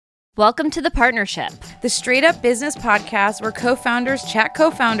Welcome to The Partnership, the straight up business podcast where co-founders chat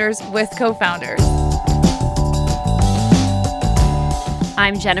co-founders with co-founders.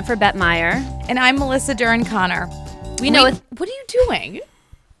 I'm Jennifer Bettmeyer. And I'm Melissa Duran-Connor. What are you doing?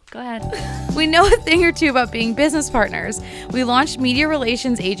 Go ahead. We know a thing or two about being business partners. We launched media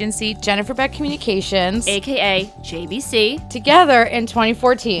relations agency Jennifer Beck Communications, aka JBC, together in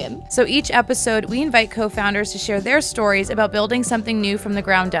 2014. So each episode, we invite co-founders to share their stories about building something new from the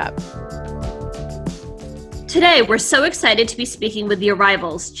ground up. Today, we're so excited to be speaking with the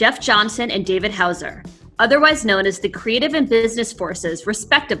Arrivals, Jeff Johnson and David Hauser, otherwise known as the creative and business forces,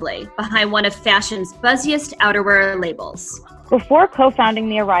 respectively, behind one of fashion's buzziest outerwear labels. Before co-founding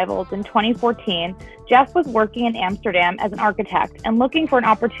the Arrivals in 2014, Jeff was working in Amsterdam as an architect and looking for an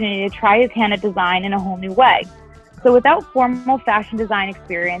opportunity to try his hand at design in a whole new way. So without formal fashion design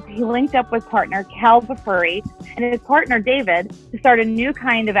experience, he linked up with partner Kal Vepuri and his partner David to start a new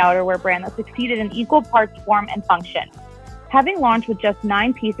kind of outerwear brand that succeeded in equal parts form and function. Having launched with just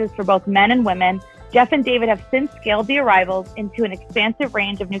 9 pieces for both men and women, Jeff and David have since scaled the Arrivals into an expansive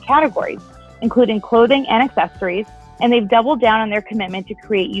range of new categories, including clothing and accessories, and they've doubled down on their commitment to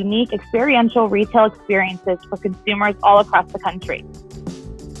create unique experiential retail experiences for consumers all across the country.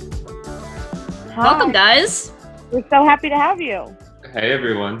 Hi. Welcome, guys. We're so happy to have you. Hey,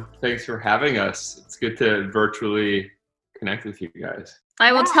 everyone. Thanks for having us. It's good to virtually connect with you guys.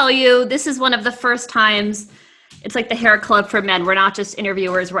 I will tell you, this is one of the first times it's like the hair club for men. We're not just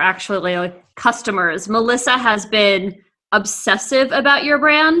interviewers. We're actually like customers. Melissa has been obsessive about your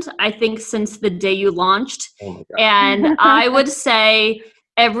brand, I think, since the day you launched. Oh my God. And I would say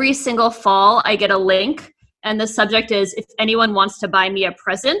every single fall I get a link and the subject is if anyone wants to buy me a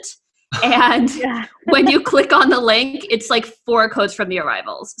present. And when you click on the link, it's like 4 quotes from the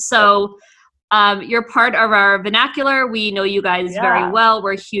Arrivals. So you're part of our vernacular. We know you guys very well.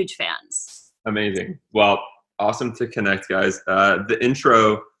 We're huge fans. Amazing. Well, awesome to connect, guys. The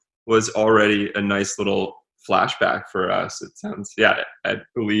intro was already a nice little flashback for us. It sounds, I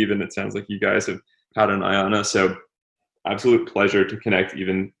believe, and it sounds like you guys have had an eye on us. So absolute pleasure to connect,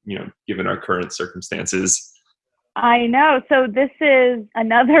 even, given our current circumstances. I know. So this is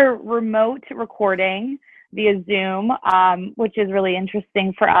another remote recording via Zoom, which is really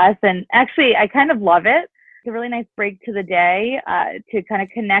interesting for us. And actually, I kind of love it. It's a really nice break to the day to kind of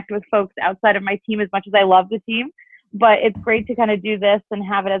connect with folks outside of my team as much as I love the team. But it's great to kind of do this and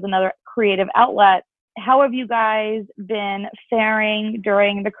have it as another creative outlet. How have you guys been faring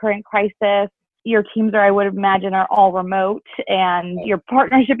during the current crisis? Your teams I would imagine, are all remote, and your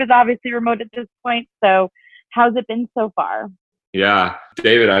partnership is obviously remote at this point. So how's it been so far? Yeah,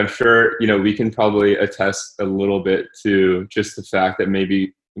 David, I'm sure, we can probably attest a little bit to just the fact that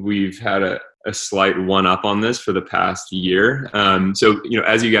maybe we've had a slight one-up on this for the past year. So,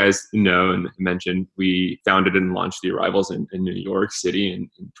 as you guys know and mentioned, we founded and launched the Arrivals in New York City in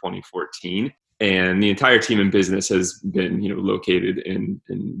 2014. And the entire team in business has been, located in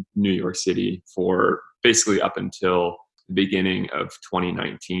New York City for basically up until the beginning of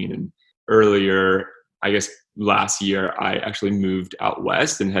 2019. And earlier, I guess last year, I actually moved out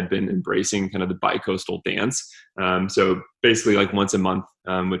west and had been embracing kind of the bi-coastal dance. So basically, like once a month,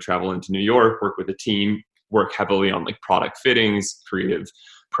 would travel into New York, work with a team, work heavily on like product fittings, creative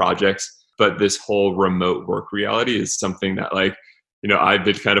projects. But this whole remote work reality is something that I've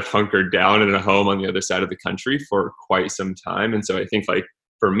been kind of hunkered down in a home on the other side of the country for quite some time. And so I think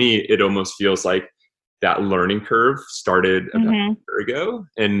for me, it almost feels like that learning curve started about a year ago.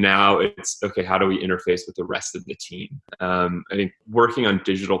 And now it's, okay, how do we interface with the rest of the team? I think working on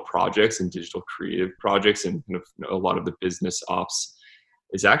digital projects and digital creative projects and kind of a lot of the business ops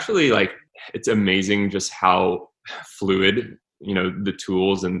is actually it's amazing just how fluid, the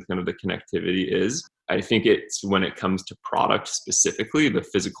tools and kind of the connectivity is. I think it's when it comes to product specifically, the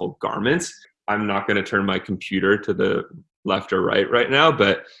physical garments, I'm not going to turn my computer to the left or right now,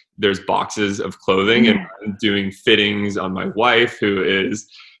 but there's boxes of clothing and I'm doing fittings on my wife who is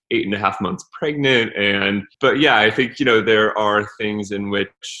 8.5 months pregnant. But I think, there are things in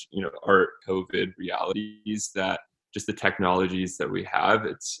which, our COVID realities that just the technologies that we have,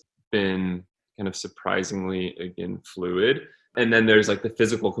 it's been kind of surprisingly, again, fluid. And then there's the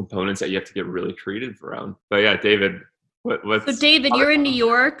physical components that you have to get really creative around. But David, what's... So David, you're in New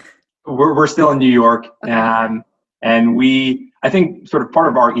York. We're still in New York. Okay. And I think sort of part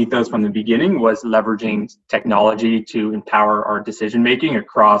of our ethos from the beginning was leveraging technology to empower our decision-making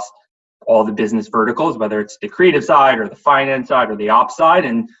across all the business verticals, whether it's the creative side or the finance side or the ops side.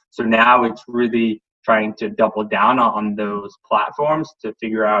 And so now it's really trying to double down on those platforms to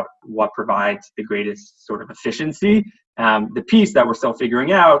figure out what provides the greatest sort of efficiency The piece that we're still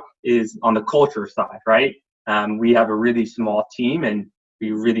figuring out is on the culture side, right? We have a really small team, and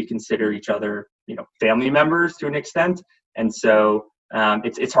we really consider each other, family members to an extent. And so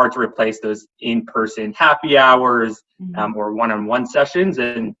it's hard to replace those in-person happy hours or one-on-one sessions.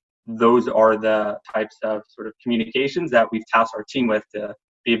 And those are the types of sort of communications that we've tasked our team with to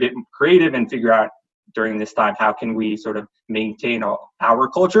be a bit creative and figure out during this time, how can we sort of maintain our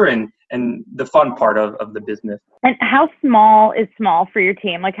culture and the fun part of the business. And how small is small for your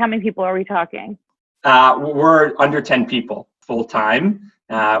team? Like, how many people are we talking? We're under 10 people full time.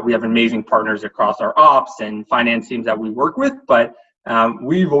 We have amazing partners across our ops and finance teams that we work with, but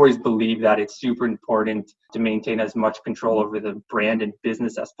we've always believed that it's super important to maintain as much control over the brand and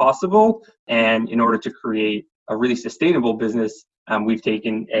business as possible. And in order to create a really sustainable business, we've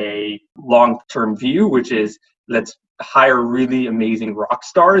taken a long-term view, which is let's hire really amazing rock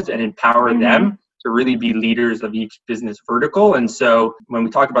stars and empower them to really be leaders of each business vertical. And so when we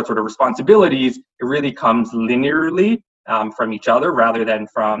talk about sort of responsibilities, it really comes linearly from each other rather than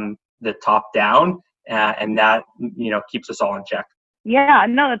from the top down. And that, keeps us all in check. Yeah,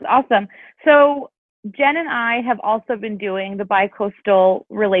 no, that's awesome. So Jen and I have also been doing the bi-coastal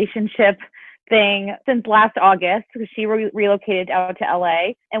relationship thing since last August, because she relocated out to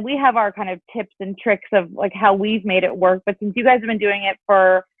LA, and we have our kind of tips and tricks of like how we've made it work. But since you guys have been doing it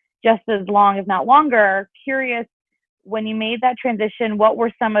for just as long, if not longer, curious, when you made that transition, what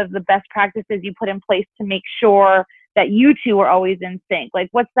were some of the best practices you put in place to make sure that you two are always in sync? Like,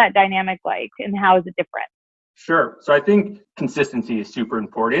 what's that dynamic like, and how is it different? Sure. So I think consistency is super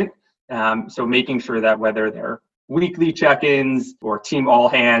important. So making sure that whether they're weekly check-ins or team all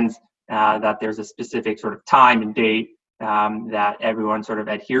hands, that there's a specific sort of time and date that everyone sort of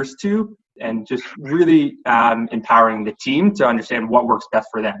adheres to, and just really empowering the team to understand what works best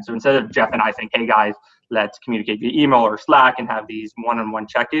for them. So instead of Jeff and I saying, hey guys, let's communicate via email or Slack and have these one-on-one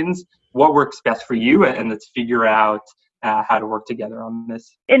check-ins, what works best for you, and let's figure out how to work together on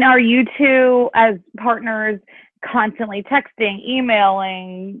this. And are you two as partners constantly texting,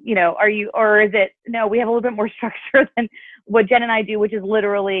 emailing, or is it, no, we have a little bit more structure than what Jen and I do, which is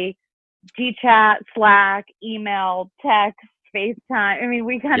literally GChat, Slack, email, text, FaceTime. I mean,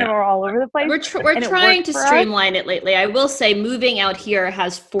 we kind of are all over the place. We're trying to streamline it lately. I will say moving out here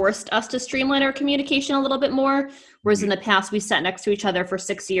has forced us to streamline our communication a little bit more. Whereas in the past, we sat next to each other for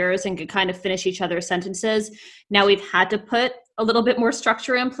 6 years and could kind of finish each other's sentences. Now we've had to put a little bit more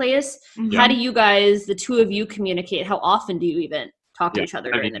structure in place. How do you guys, the two of you, communicate? How often do you even talk to each other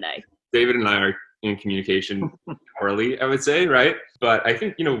during the day? David and I are in communication hourly, I would say, right? But I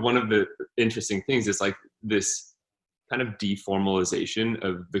think, one of the interesting things is like this kind of deformalization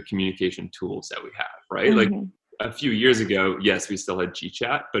of the communication tools that we have, right? Like a few years ago, yes, we still had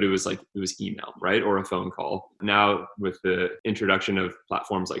GChat, but it was email, right? Or a phone call. Now with the introduction of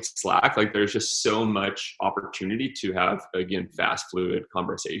platforms like Slack, like there's just so much opportunity to have, again, fast, fluid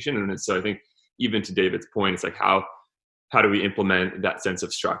conversation. And so I think even to David's point, it's like, how do we implement that sense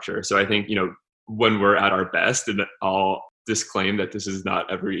of structure? So I think, when we're at our best, and I'll disclaim that this is not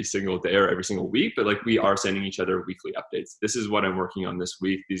every single day or every single week, but like we are sending each other weekly updates. This is what I'm working on this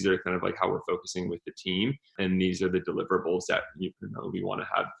week. These are kind of like how we're focusing with the team. And these are the deliverables that we want to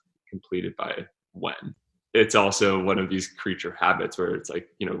have completed by when. It's also one of these creature habits where it's like,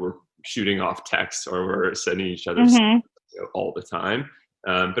 we're shooting off texts or we're sending each other all the time.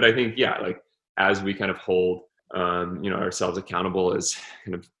 But I think, like as we kind of hold ourselves accountable as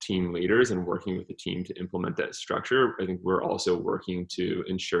kind of team leaders and working with the team to implement that structure, I think we're also working to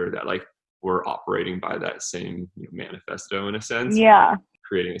ensure that like we're operating by that same manifesto in a sense. Yeah.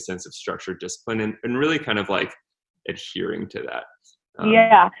 Creating a sense of structure, discipline, and really kind of like adhering to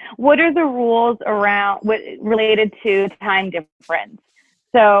that. What are the rules related to time difference?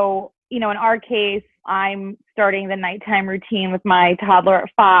 So, in our case, I'm starting the nighttime routine with my toddler at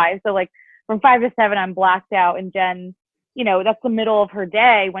 5. So like from 5 to 7, I'm blacked out, and Jen, that's the middle of her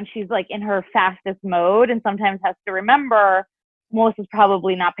day when she's like in her fastest mode, and sometimes has to remember Melissa's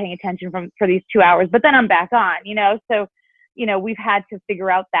probably not paying attention for these 2 hours, but then I'm back on, so, we've had to figure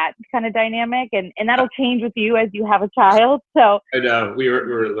out that kind of dynamic, and that'll change with you as you have a child. So I know we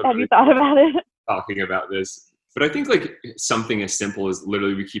were have you thought about it? Talking about this. But I think like something as simple as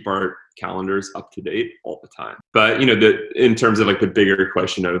literally we keep our calendars up to date all the time. But, in terms of like the bigger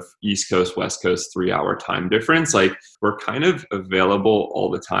question of East Coast, West Coast, 3-hour time difference, like we're kind of available all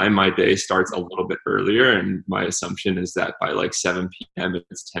the time. My day starts a little bit earlier, and my assumption is that by like 7 p.m.,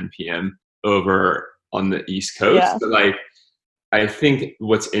 it's 10 p.m. over on the East Coast. Yeah. But like, I think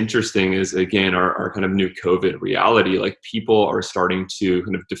what's interesting is, again, our kind of new COVID reality, like people are starting to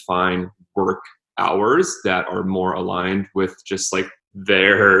kind of define work hours that are more aligned with just like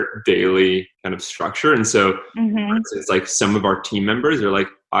their daily kind of structure. And so it's like some of our team members are like,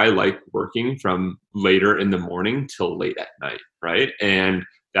 I like working from later in the morning till late at night, right? And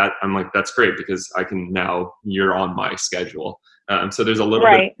that I'm like, that's great because I can now, you're on my schedule. So there's a little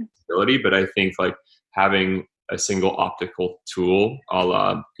bit of flexibility, but I think like having a single optical tool a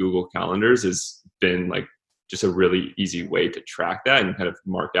la Google Calendars has been like just a really easy way to track that and kind of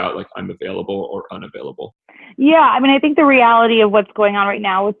mark out like I'm available or unavailable. Yeah, I mean, I think the reality of what's going on right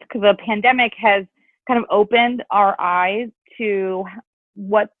now is because the pandemic has kind of opened our eyes to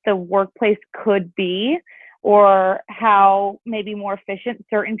what the workplace could be, or how maybe more efficient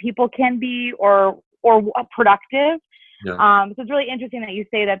certain people can be, or productive. Yeah. So it's really interesting that you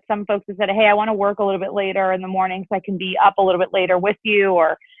say that some folks have said, hey, I want to work a little bit later in the morning so I can be up a little bit later with you,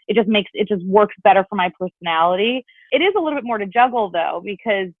 or it just works better for my personality. It is a little bit more to juggle though,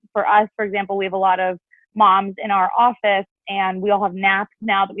 because for us, for example, we have a lot of moms in our office and we all have naps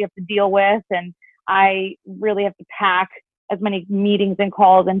now that we have to deal with. And I really have to pack as many meetings and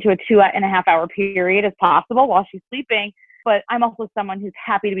calls into a 2.5 hour period as possible while she's sleeping. But I'm also someone who's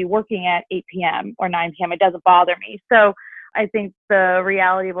happy to be working at 8 p.m. or 9 p.m. It doesn't bother me. So I think the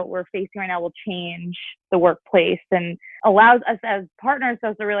reality of what we're facing right now will change the workplace and allows us as partners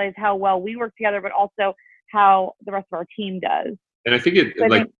to realize how well we work together, but also how the rest of our team does. And I think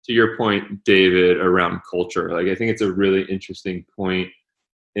to your point, David, around culture, like I think it's a really interesting point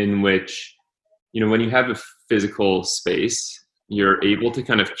in which, when you have a physical space, you're able to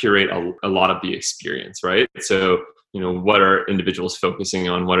kind of curate a lot of the experience, right? So, what are individuals focusing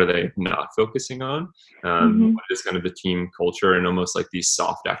on? What are they not focusing on? What is kind of the team culture and almost like these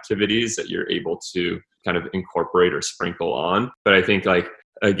soft activities that you're able to kind of incorporate or sprinkle on. But I think like,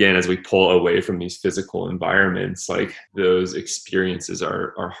 again, as we pull away from these physical environments, like those experiences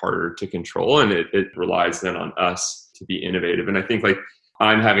are harder to control, and it relies then on us to be innovative. And I think like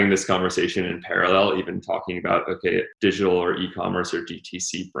I'm having this conversation in parallel, even talking about, okay, digital or e-commerce or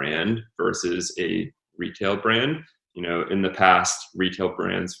DTC brand versus a retail brand. In the past, retail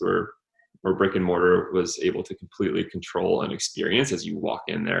brands or brick and mortar was able to completely control an experience as you walk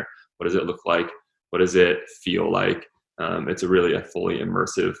in there. What does it look like? What does it feel like? It's a fully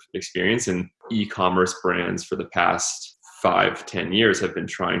immersive experience. And e-commerce brands for the past 5-10 years have been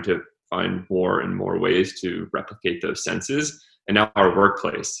trying to find more and more ways to replicate those senses. And now our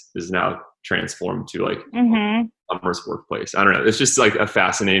workplace is now transformed to like e-commerce workplace. I don't know. It's just like a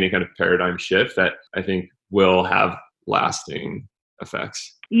fascinating kind of paradigm shift that I think will have lasting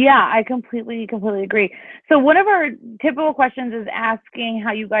effects. Yeah, I completely agree. So one of our typical questions is asking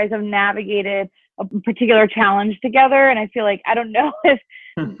how you guys have navigated a particular challenge together. And I feel like, I don't know if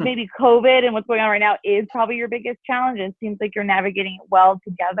maybe COVID and what's going on right now is probably your biggest challenge. It seems like you're navigating it well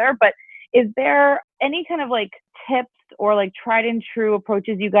together, but is there any kind of like tips or like tried and true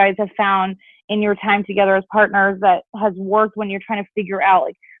approaches you guys have found in your time together as partners that has worked when you're trying to figure out,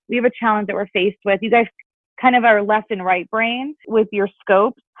 like, we have a challenge that we're faced with? You guys kind of are left and right brain with your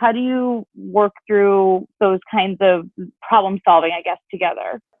scopes. How do you work through those kinds of problem solving, I guess,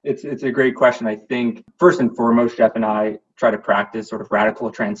 together? It's a great question. I think first and foremost, Jeff and I try to practice sort of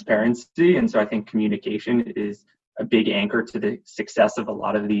radical transparency. And so I think communication is a big anchor to the success of a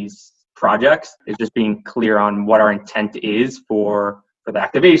lot of these projects, is just being clear on what our intent is for the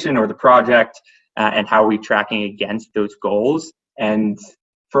activation or the project, and how we're tracking against those goals. And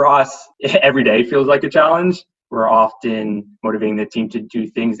for us, every day feels like a challenge. We're often motivating the team to do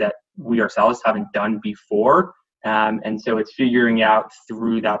things that we ourselves haven't done before. And so it's figuring out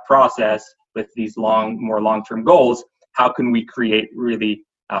through that process with these more long-term goals, how can we create really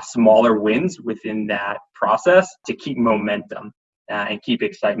smaller wins within that process to keep momentum and keep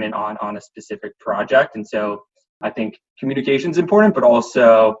excitement on a specific project. And so I think communication is important, but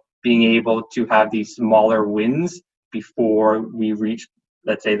also being able to have these smaller wins before we reach,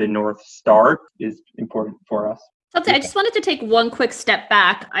 let's say, the North Star is important for us. I just wanted to take one quick step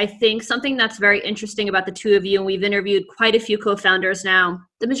back. I think something that's very interesting about the two of you, and we've interviewed quite a few co-founders now,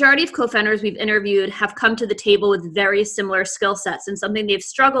 the majority of co-founders we've interviewed have come to the table with very similar skill sets, and something they've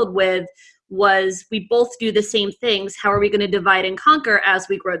struggled with was, we both do the same things. How are we going to divide and conquer as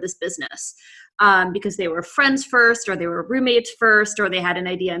we grow this business? Because they were friends first, or they were roommates first, or they had an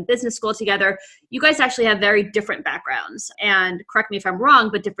idea in business school together. You guys actually have very different backgrounds, and correct me if I'm wrong,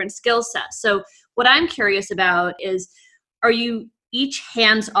 but different skill sets. So what I'm curious about is, are you each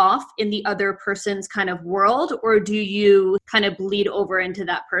hands off in the other person's kind of world, or do you kind of bleed over into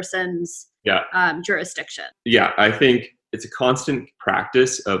that person's jurisdiction? Yeah, I think it's a constant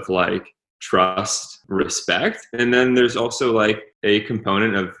practice of like trust, respect. And then there's also like a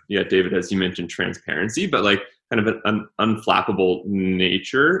component of, yeah, David, as you mentioned, transparency, but like kind of an unflappable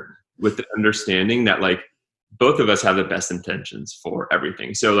nature with the understanding that like both of us have the best intentions for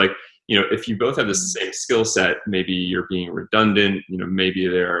everything. So like, if you both have the same skill set, maybe you're being redundant, maybe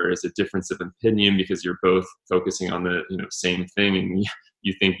there is a difference of opinion because you're both focusing on the, same thing and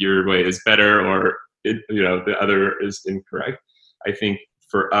you think your way is better or the other is incorrect. I think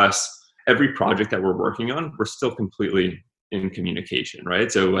for us, every project that we're working on, we're still completely in communication,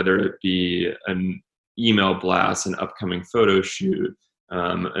 right? So whether it be an email blast, an upcoming photo shoot,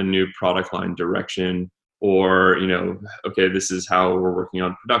 a new product line direction, or, okay, this is how we're working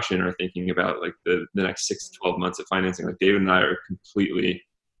on production or thinking about like the next 6 to 12 months of financing. Like David and I are completely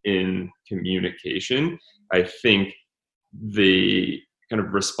in communication. I think the kind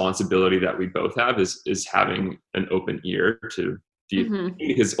of responsibility that we both have is having an open ear to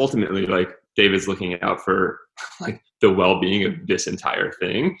because ultimately like David's looking out for like the well-being of this entire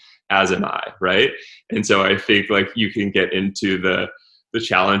thing, as am I, right? And so I think like you can get into the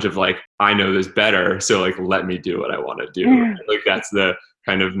challenge of like, I know this better, so like let me do what I want to do. Like that's the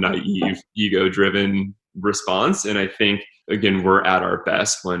kind of naive, ego-driven response. And I think again, we're at our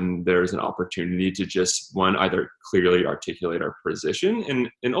best when there's an opportunity to just either clearly articulate our position,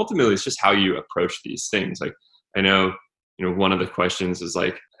 and ultimately it's just how you approach these things. Like I know, one of the questions is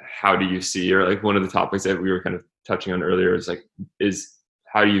like, how do you see, or like one of the topics that we were kind of touching on earlier is like,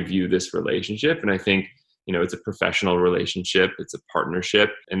 how do you view this relationship? And I think, it's a professional relationship, it's a partnership.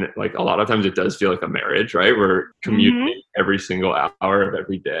 And like a lot of times it does feel like a marriage, right? We're communicating every single hour of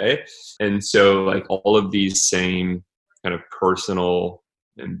every day. And so like all of these same kind of personal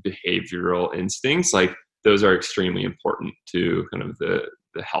and behavioral instincts, like those are extremely important to kind of the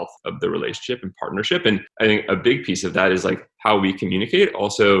health of the relationship and partnership. And I think a big piece of that is like how we communicate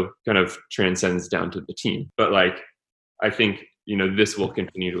also kind of transcends down to the team. But like, I think, this will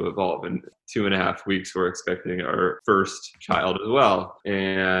continue to evolve. In 2.5 weeks, we're expecting our first child as well.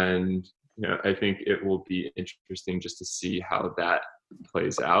 And, I think it will be interesting just to see how that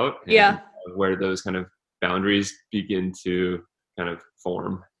plays out. And where those kind of boundaries begin to kind of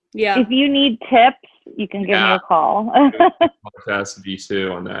form. Yeah. If you need tips, you can give me a call. Podcast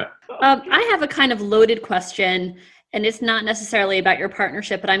V2 on that. I have a kind of loaded question, and it's not necessarily about your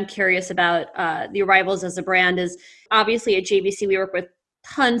partnership, but I'm curious about the Arrivals as a brand. Is obviously at JVC, we work with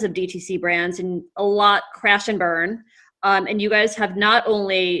tons of DTC brands and a lot crash and burn. And you guys have not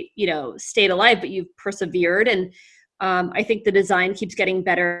only, stayed alive, but you've persevered. And I think the design keeps getting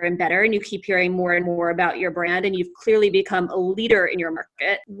better and better, and you keep hearing more and more about your brand, and you've clearly become a leader in your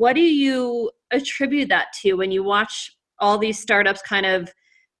market. What do you attribute that to when you watch all these startups kind of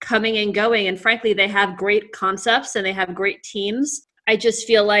coming and going? And frankly, they have great concepts and they have great teams. I just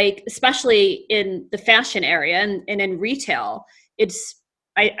feel like, especially in the fashion area and in retail, it's,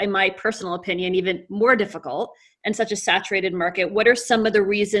 in my personal opinion, even more difficult and such a saturated market. What are some of the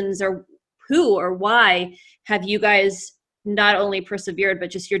reasons, or who or why have you guys not only persevered, but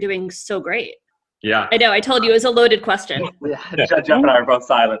just you're doing so great? Yeah, I know. I told you it was a loaded question. Jeff and I are both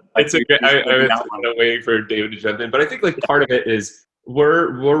silent. It's okay. I was waiting for David to jump in, but I think like part of it is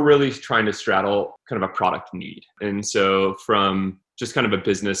we're really trying to straddle kind of a product need, and so from just kind of a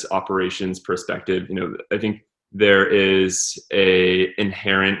business operations perspective, I think there is a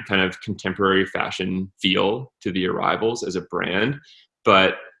inherent kind of contemporary fashion feel to the Arrivals as a brand,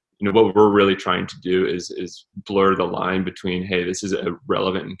 but what we're really trying to do is blur the line between, hey, this is a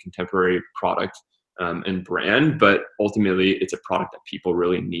relevant and contemporary product and brand, but ultimately it's a product that people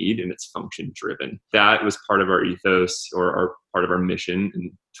really need and it's function driven. That was part of our ethos or part of our mission in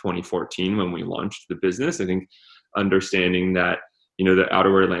 2014 when we launched the business. I think understanding that, the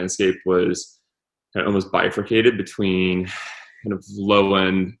outerwear landscape was kind of almost bifurcated between kind of low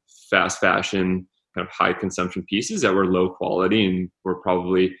end fast fashion, kind of high consumption pieces that were low quality and were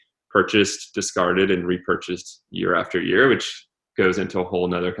probably purchased, discarded, and repurchased year after year, which goes into a whole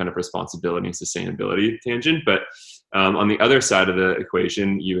nother kind of responsibility and sustainability tangent. But on the other side of the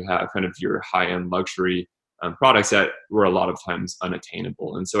equation, you have kind of your high-end luxury products that were a lot of times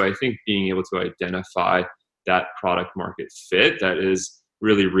unattainable. And so I think being able to identify that product market fit that is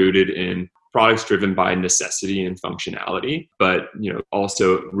really rooted in products driven by necessity and functionality, but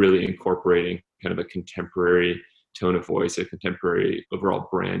also really incorporating kind of a contemporary tone of voice, a contemporary overall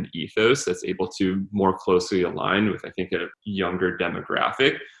brand ethos that's able to more closely align with, I think, a younger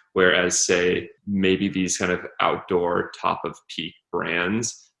demographic. Whereas, say, maybe these kind of outdoor top of peak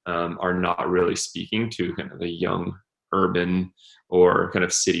brands are not really speaking to kind of a young urban or kind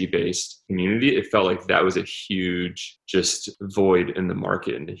of city-based community. It felt like that was a huge just void in the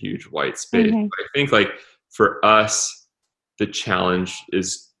market and a huge white space. Mm-hmm. I think like for us, the challenge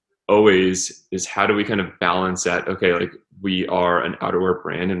is always how do we kind of balance that? Okay, like we are an outerwear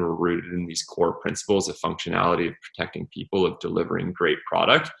brand and we're rooted in these core principles of functionality, of protecting people, of delivering great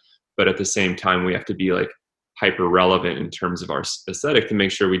product. But at the same time, we have to be like hyper relevant in terms of our aesthetic to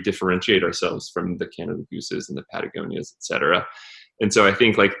make sure we differentiate ourselves from the Canada Gooses and the Patagonias, et cetera. And so I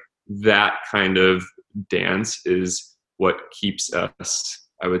think like that kind of dance is what keeps us,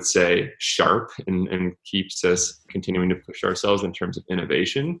 I would say, sharp and keeps us continuing to push ourselves in terms of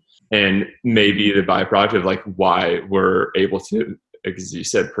innovation. And maybe the byproduct of like why we're able to, as you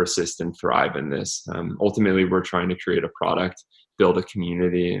said, persist and thrive in this. Ultimately, we're trying to create a product, build a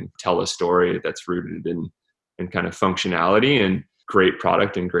community, and tell a story that's rooted in kind of functionality and great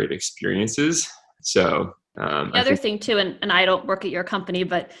product and great experiences. So the other thing too, and I don't work at your company,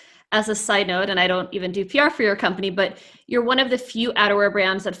 but as a side note, and I don't even do PR for your company, but you're one of the few outerwear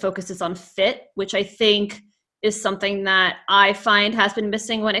brands that focuses on fit, which I think is something that I find has been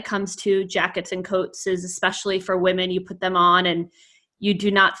missing when it comes to jackets and coats, is especially for women. You put them on and you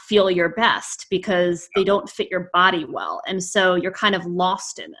do not feel your best because they don't fit your body well. And so you're kind of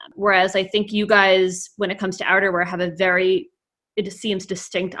lost in them. Whereas I think you guys, when it comes to outerwear, have a very, it seems,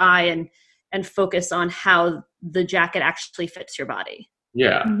 distinct eye and focus on how the jacket actually fits your body.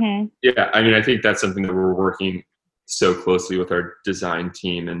 Yeah. Mm-hmm. Yeah. I mean, I think that's something that we're working so closely with our design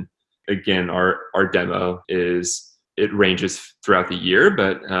team. And again, our demo it ranges throughout the year,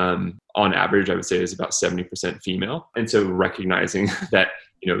 but on average, I would say is about 70% female. And so recognizing that,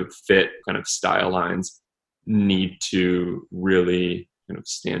 fit kind of style lines need to really kind of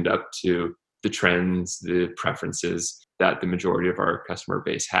stand up to the trends, the preferences that the majority of our customer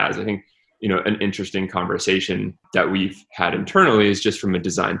base has. I think, an interesting conversation that we've had internally is just from a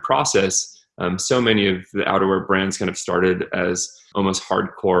design process. So many of the outerwear brands kind of started as almost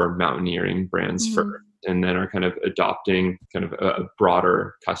hardcore mountaineering brands first, and then are kind of adopting kind of a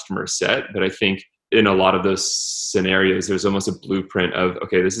broader customer set. But I think in a lot of those scenarios, there's almost a blueprint of,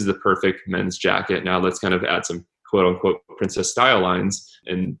 okay, this is the perfect men's jacket. Now let's kind of add some quote unquote princess style lines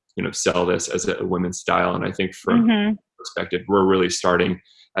and, sell this as a women's style. And I think from perspective, we're really starting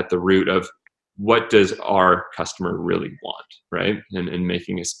at the root of what does our customer really want, right? And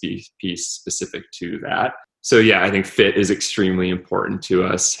making a piece specific to that. So yeah, I think fit is extremely important to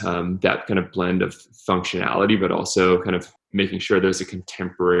us, that kind of blend of functionality, but also kind of making sure there's a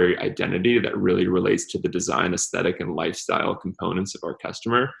contemporary identity that really relates to the design, aesthetic, and lifestyle components of our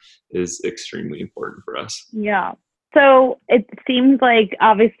customer is extremely important for us. Yeah. So it seems like,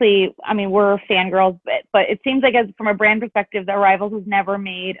 obviously, I mean, we're fangirls, but it seems like, as from a brand perspective, the Arrivals has never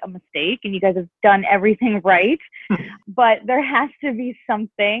made a mistake, and you guys have done everything right. But there has to be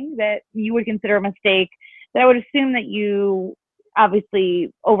something that you would consider a mistake that I would assume that you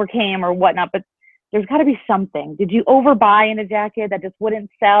obviously overcame or whatnot, but there's got to be something. Did you overbuy in a jacket that just wouldn't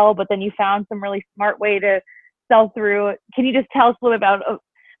sell, but then you found some really smart way to sell through it? Can you just tell us a little bit about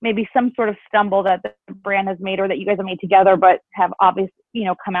maybe some sort of stumble that the brand has made or that you guys have made together, but have obviously,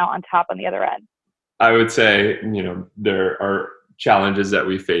 come out on top on the other end? I would say, there are challenges that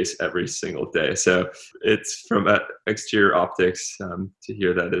we face every single day. So it's from exterior optics, to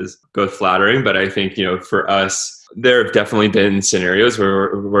hear that is both flattering, but I think, for us, there have definitely been scenarios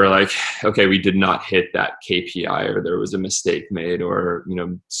where we're like, okay, we did not hit that KPI, or there was a mistake made, or,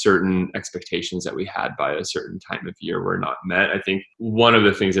 certain expectations that we had by a certain time of year were not met. I think one of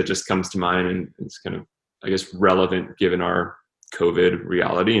the things that just comes to mind, and it's kind of, I guess, relevant given our COVID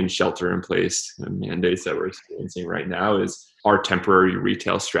reality and shelter in place mandates that we're experiencing right now, is our temporary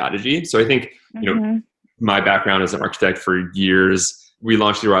retail strategy. So I think, my background as an architect for years, we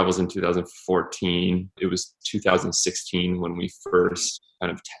launched the Arrivals in 2014. It was 2016 when we first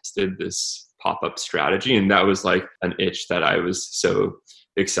kind of tested this pop-up strategy. And that was like an itch that I was so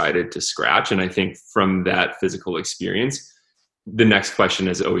excited to scratch. And I think from that physical experience, the next question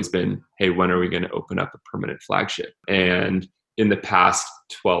has always been, hey, when are we going to open up a permanent flagship? And in the past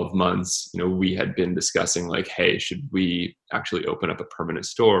 12 months, we had been discussing like, hey, should we actually open up a permanent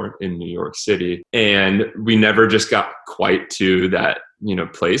store in New York City? And we never just got quite to that,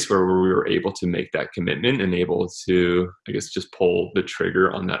 place where we were able to make that commitment and able to, I guess, just pull the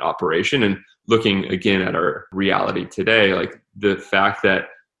trigger on that operation. And looking again at our reality today, like the fact that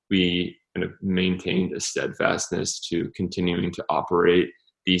we kind of maintained a steadfastness to continuing to operate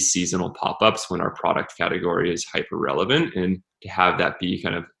these seasonal pop-ups when our product category is hyper relevant, and to have that be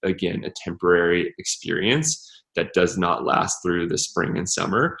kind of, again, a temporary experience that does not last through the spring and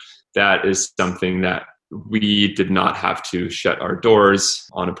summer. That is something that we did not have to shut our doors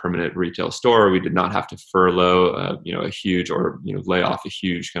on a permanent retail store. We did not have to furlough, a huge or lay off a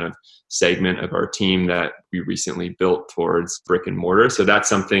huge kind of segment of our team that we recently built towards brick and mortar. So that's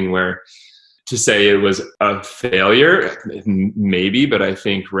something where to say it was a failure, maybe, but I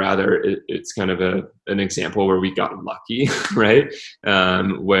think rather it's kind of an example where we got lucky, right?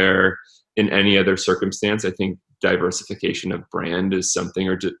 Where in any other circumstance, I think diversification of brand is something,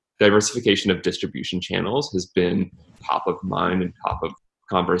 or diversification of distribution channels has been top of mind and top of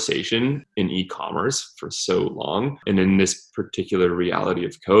conversation in e-commerce for so long. And in this particular reality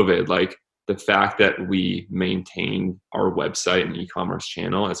of COVID, like the fact that we maintained our website and e-commerce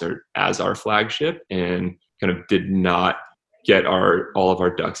channel as our flagship and kind of did not get all of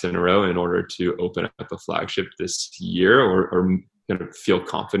our ducks in a row in order to open up a flagship this year or kind of feel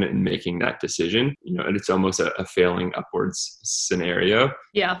confident in making that decision, and it's almost a failing upwards scenario.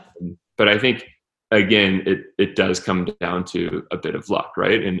 Yeah. But I think, again, it does come down to a bit of luck,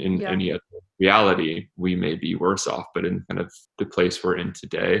 right? And in any other reality, we may be worse off, but in kind of the place we're in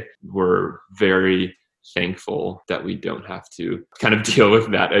today, we're very thankful that we don't have to kind of deal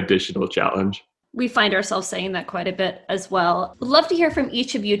with that additional challenge. We find ourselves saying that quite a bit as well. Would love to hear from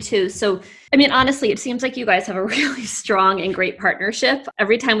each of you too. So, I mean, honestly, it seems like you guys have a really strong and great partnership.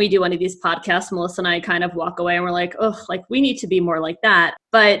 Every time we do one of these podcasts, Melissa and I kind of walk away and we're like, oh, like we need to be more like that.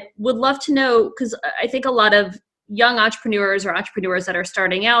 But would love to know, because I think a lot of young entrepreneurs or entrepreneurs that are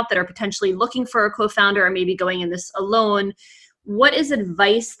starting out that are potentially looking for a co-founder or maybe going in this alone, what is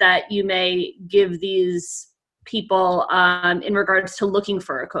advice that you may give these people in regards to looking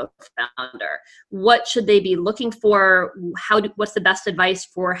for a co-founder? What should they be looking for? What's the best advice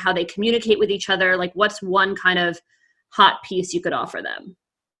for how they communicate with each other? Like, what's one kind of hot piece you could offer them?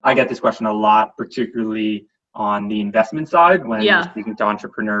 I get this question a lot, particularly on the investment side when speaking to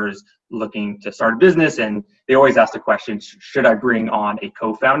entrepreneurs looking to start a business, and they always ask the question, should I bring on a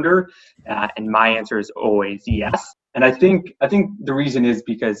co-founder? And my answer is always yes. And I think the reason is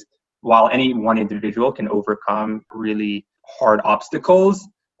because while any one individual can overcome really hard obstacles,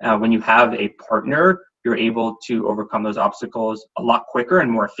 when you have a partner, you're able to overcome those obstacles a lot quicker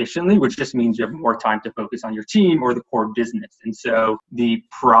and more efficiently, which just means you have more time to focus on your team or the core business. And so the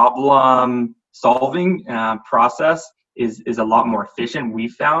problem solving process is a lot more efficient, we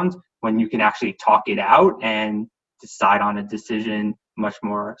found, when you can actually talk it out and decide on a decision much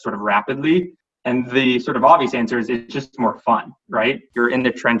more sort of rapidly. And the sort of obvious answer is it's just more fun, right? You're in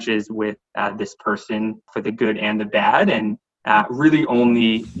the trenches with this person for the good and the bad, and really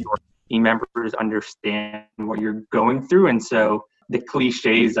only your team members understand what you're going through. And so the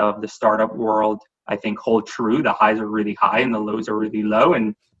cliches of the startup world, I think, hold true. The highs are really high and the lows are really low.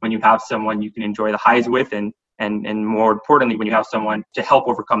 And when you have someone you can enjoy the highs with, and more importantly, when you have someone to help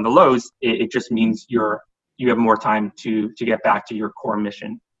overcome the lows, it just means you have more time to get back to your core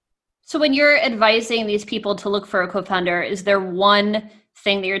mission. So when you're advising these people to look for a co-founder, is there one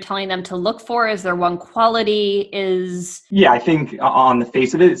thing that you're telling them to look for? Is there one quality? Yeah, I think on the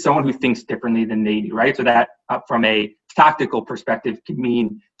face of it, it's someone who thinks differently than they do, right? So that from a tactical perspective can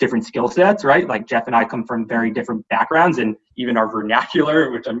mean different skill sets, right? Like Jeff and I come from very different backgrounds, and even our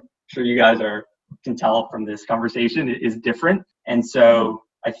vernacular, which I'm sure you guys can tell from this conversation, is different. And so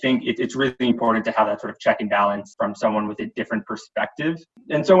I think it's really important to have that sort of check and balance from someone with a different perspective,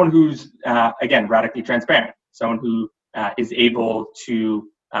 and someone who's, again, radically transparent, someone who is able to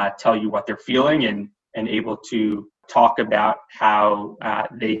tell you what they're feeling and able to talk about how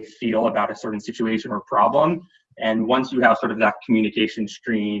they feel about a certain situation or problem. And once you have sort of that communication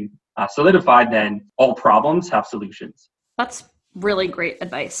stream solidified, then all problems have solutions. That's really great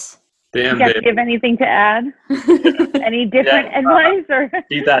advice. Damn, you guys have anything to add? Any different advice? Or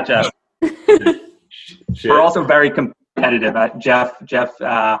keep that, Jeff. We're also very competitive. Jeff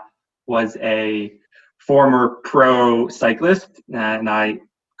was a former pro cyclist, and I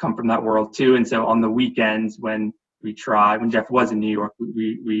come from that world too. And so on the weekends when Jeff was in New York,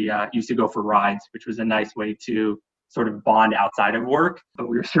 we used to go for rides, which was a nice way to sort of bond outside of work. But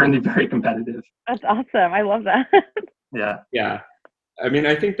we were certainly very competitive. That's awesome. I love that. Yeah. I mean,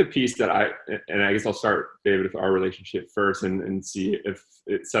 I think the piece that I guess I'll start, David, with our relationship first and see if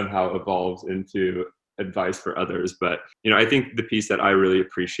it somehow evolves into advice for others. But, I think the piece that I really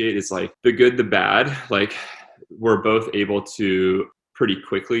appreciate is like the good, the bad. Like we're both able to pretty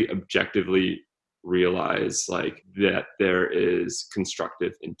quickly, objectively realize like that there is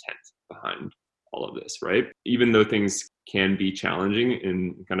constructive intent behind all of this, right? Even though things can be challenging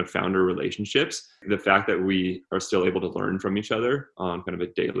in kind of founder relationships, the fact that we are still able to learn from each other on kind of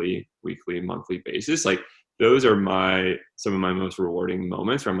a daily, weekly, monthly basis, like those are some of my most rewarding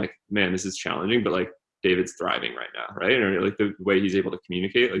moments where I'm like, man, this is challenging, but like David's thriving right now, right? Or like the way he's able to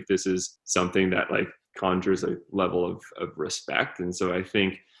communicate, like this is something that like conjures a level of respect. And so I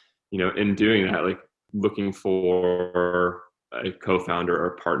think, in doing that, like looking for a co-founder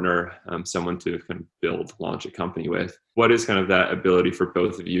or partner, someone to kind of launch a company with, what is kind of that ability for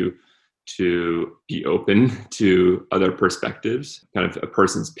both of you to be open to other perspectives, kind of a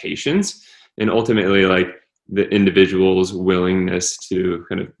person's patience, and ultimately like the individual's willingness to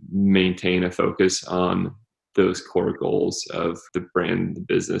kind of maintain a focus on those core goals of the brand, the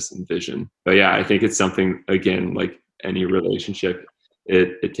business, and vision. But yeah, I think it's something, again, like any relationship,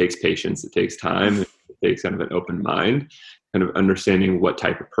 it takes patience, it takes time, it takes kind of an open mind, kind of understanding what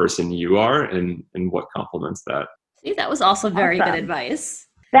type of person you are and what complements that. See, that was also very Awesome. good advice.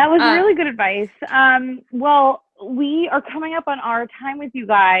 That was really good advice. Well, we are coming up on our time with you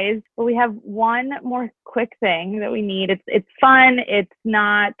guys, but we have one more quick thing that we need. It's fun. It's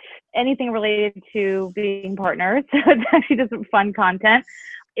not anything related to being partners. So it's actually just fun content.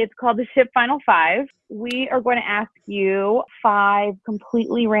 It's called the Ship Final 5. We are going to ask you 5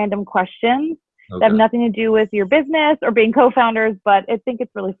 completely random questions that have nothing to do with your business or being co-founders, but I think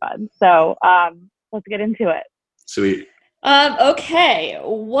it's really fun. So let's get into it. Sweet. Okay.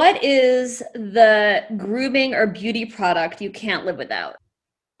 What is the grooming or beauty product you can't live without?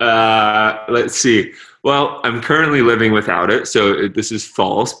 Let's see. Well, I'm currently living without it, so this is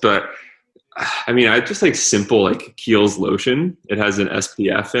false, but I mean, I just like simple like Kiehl's lotion. It has an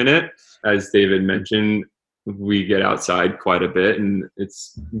SPF in it. As David mentioned, we get outside quite a bit, and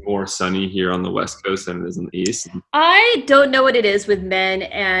it's more sunny here on the West Coast than it is on the East. I don't know what it is with men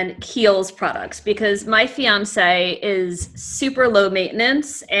and Kiehl's products, because my fiance is super low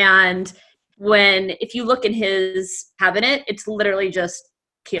maintenance, and if you look in his cabinet, it's literally just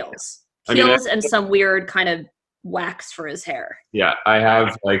Kiehl's and some weird kind of wax for his hair. Yeah, I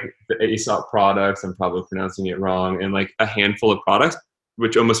have like the Aesop products, I'm probably pronouncing it wrong, and like a handful of products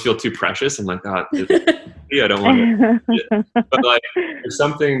which almost feel too precious. I'm like, God, I don't want to. But like, there's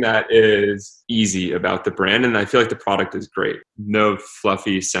something that is easy about the brand, and I feel like the product is great. No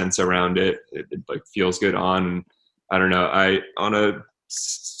fluffy scents around it. It like feels good on. And I don't know. On a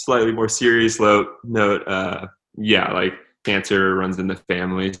slightly more serious note, like cancer runs in the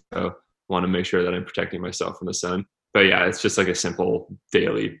family, so want to make sure that I'm protecting myself from the sun. But yeah, it's just like a simple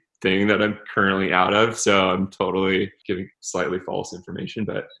daily thing that I'm currently out of. So I'm totally giving slightly false information,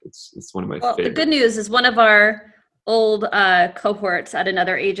 but it's one of my favorites. The good news is one of our old cohorts at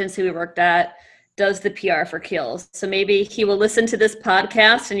another agency we worked at does the PR for Kiehl's. So maybe he will listen to this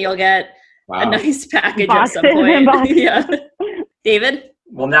podcast and you'll get a nice package at some point. Yeah. David?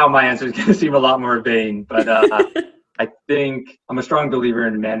 Well, now my answer is going to seem a lot more vain, but I think I'm a strong believer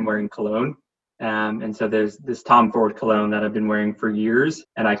in men wearing cologne. And so there's this Tom Ford cologne that I've been wearing for years,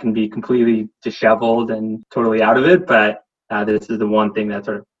 and I can be completely disheveled and totally out of it. But this is the one thing that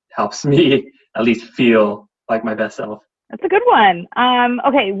sort of helps me at least feel like my best self. That's a good one.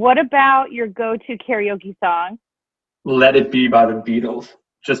 Okay, what about your go-to karaoke song? Let It Be by the Beatles,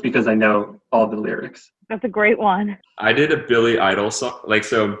 just because I know all the lyrics. That's a great one. I did a Billy Idol song.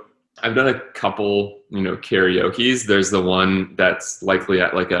 I've done a couple, karaoke's. There's the one that's likely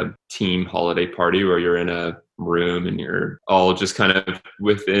at like a team holiday party where you're in a room and you're all just kind of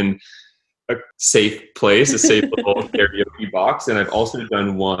within a safe place, a safe little karaoke box. And I've also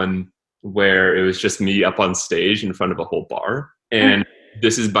done one where it was just me up on stage in front of a whole bar. And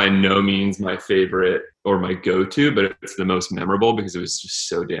this is by no means my favorite or my go-to, but it's the most memorable because it was just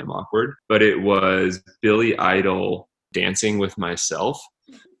so damn awkward. But it was Billy Idol Dancing with Myself.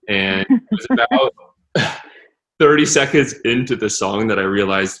 And it was about 30 seconds into the song that I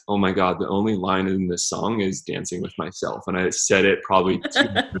realized, oh my God, the only line in this song is dancing with myself. And I said it probably 2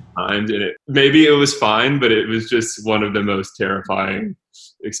 times, and maybe it was fine, but it was just one of the most terrifying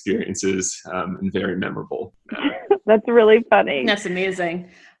experiences and very memorable. That's really funny. That's amazing.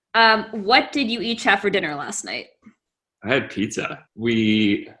 What did you each have for dinner last night? I had pizza.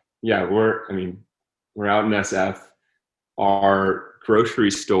 We're out in SF. Our grocery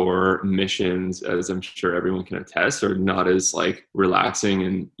store missions, as I'm sure everyone can attest, are not as like relaxing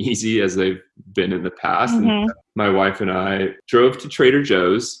and easy as they've been in the past. Mm-hmm. And my wife and I drove to Trader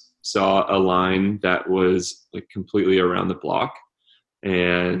Joe's, saw a line that was like completely around the block,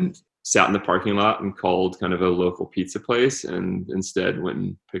 and sat in the parking lot and called kind of a local pizza place, and instead went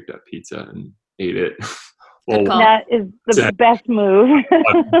and picked up pizza and ate it. That is the best move.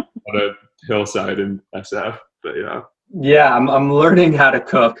 on a hillside in SF, but yeah. Yeah, I'm learning how to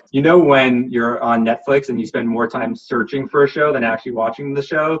cook. You know, when you're on Netflix and you spend more time searching for a show than actually watching the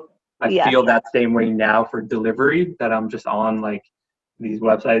show, I feel that same way now for delivery, that I'm just on like these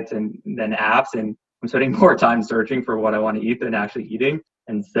websites and then apps, and I'm spending more time searching for what I want to eat than actually eating.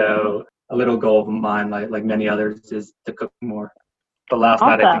 And so a little goal of mine, like many others, is to cook more. But last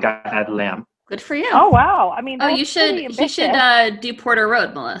night, I think I had lamb. Good for you. Oh, wow. I mean, you should do Porter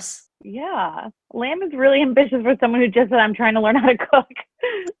Road, Melissa. Yeah. Lamb is really ambitious for someone who just said, I'm trying to learn how to cook.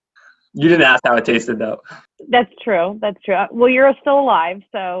 You didn't ask how it tasted, though. That's true. Well, you're still alive,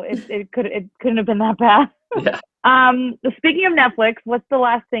 so it couldn't have been that bad. Yeah. Speaking of Netflix, what's the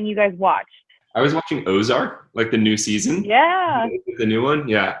last thing you guys watched? I was watching Ozark, like the new season. Yeah. The new one,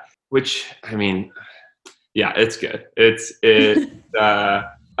 yeah. Which, I mean, yeah, it's good.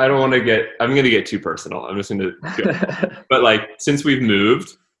 I don't want to I'm going to get too personal. I'm just going to go. But like, since we've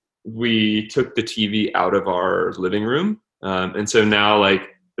moved, we took the TV out of our living room. And so now like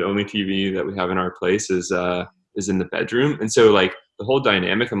the only TV that we have in our place is in the bedroom. And so like the whole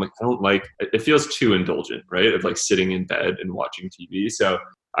dynamic, I'm like, I don't like, it feels too indulgent, right? Of like sitting in bed and watching TV. So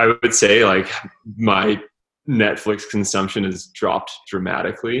I would say like my Netflix consumption has dropped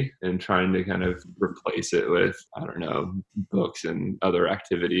dramatically, and trying to kind of replace it with, I don't know, books and other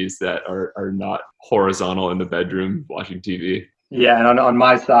activities that are not horizontal in the bedroom watching TV. Yeah, and on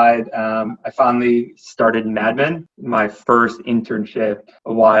my side, I finally started Mad Men. My first internship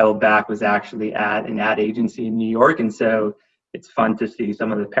a while back was actually at an ad agency in New York, and so it's fun to see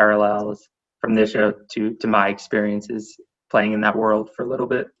some of the parallels from this show to my experiences playing in that world for a little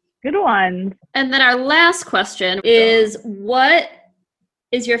bit. Good one. And then our last question is, what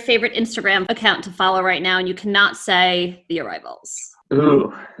is your favorite Instagram account to follow right now? And you cannot say The Arrivals.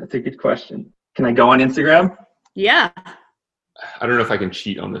 Ooh, that's a good question. Can I go on Instagram? Yeah. I don't know if I can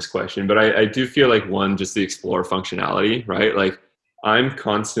cheat on this question, but I do feel like just the explore functionality, right? Like I'm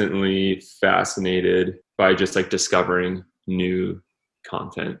constantly fascinated by just like discovering new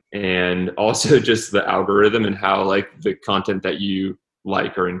content, and also just the algorithm and how like the content that you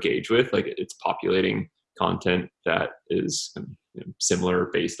like or engage with, like it's populating content that is similar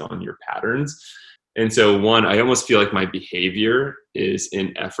based on your patterns. And so I almost feel like my behavior is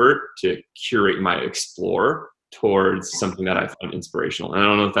in effort to curate my explore towards something that I find inspirational. And I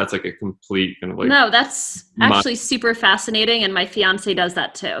don't know if that's like a complete kind of like... No, that's actually super fascinating. And my fiance does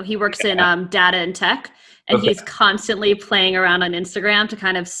that too. He works in data and tech, and he's constantly playing around on Instagram to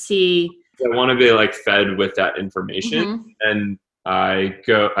kind of see... I want to be like fed with that information. And I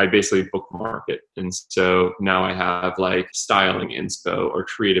basically bookmark it. And so now I have like styling inspo or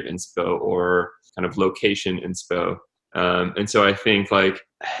creative inspo or kind of location inspo. And so I think like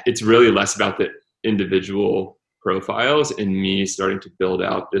it's really less about the individual profiles and me starting to build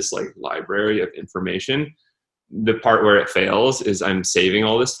out this like library of information. The part where it fails is I'm saving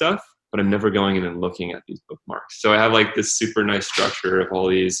all this stuff, but I'm never going in and looking at these bookmarks. So I have like this super nice structure of all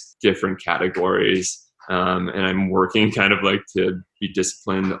these different categories. And I'm working kind of like to be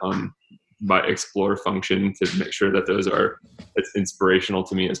disciplined on my explore function to make sure that those are as inspirational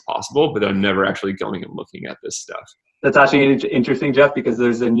to me as possible, but I'm never actually going and looking at this stuff. That's actually interesting, Jeff, because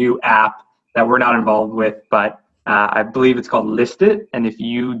there's a new app that we're not involved with, but I believe it's called List It. And if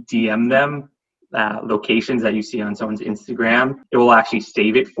you DM them locations that you see on someone's Instagram, it will actually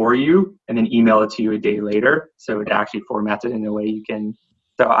save it for you and then email it to you a day later. So it actually formats it in a way you can.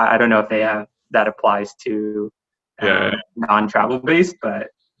 So I don't know if they have that applies to non-travel based, but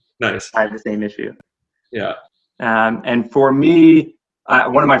nice. I have the same issue. Yeah. And for me,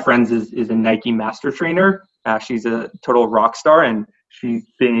 one of my friends is a Nike master trainer. She's a total rock star, and she's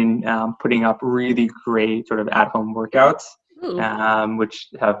been putting up really great sort of at-home workouts, which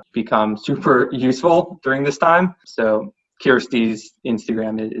have become super useful during this time. So Kirsty's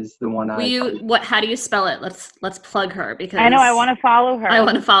Instagram is the one how do you spell it? Let's plug her, because I know I want to follow her. I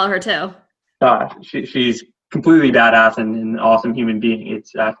want to follow her too. She's completely badass and an awesome human being.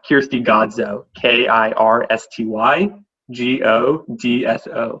 It's Kirsty Godso,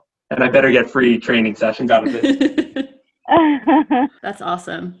 KirstyGodso. And I better get free training sessions out of it. That's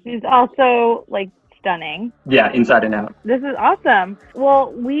awesome. She's also like stunning. Yeah, inside and out. This is awesome.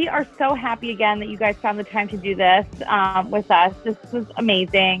 Well, we are so happy again that you guys found the time to do this with us. This was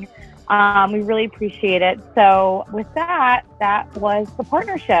amazing. We really appreciate it. So with that was the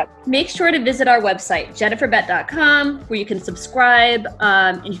partnership. Make sure to visit our website, jenniferbett.com, where you can subscribe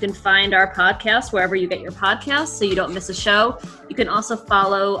and you can find our podcast wherever you get your podcasts so you don't miss a show. You can also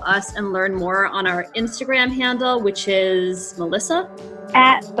follow us and learn more on our Instagram handle, which is Melissa?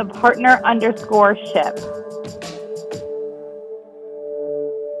 @thepartner_ship.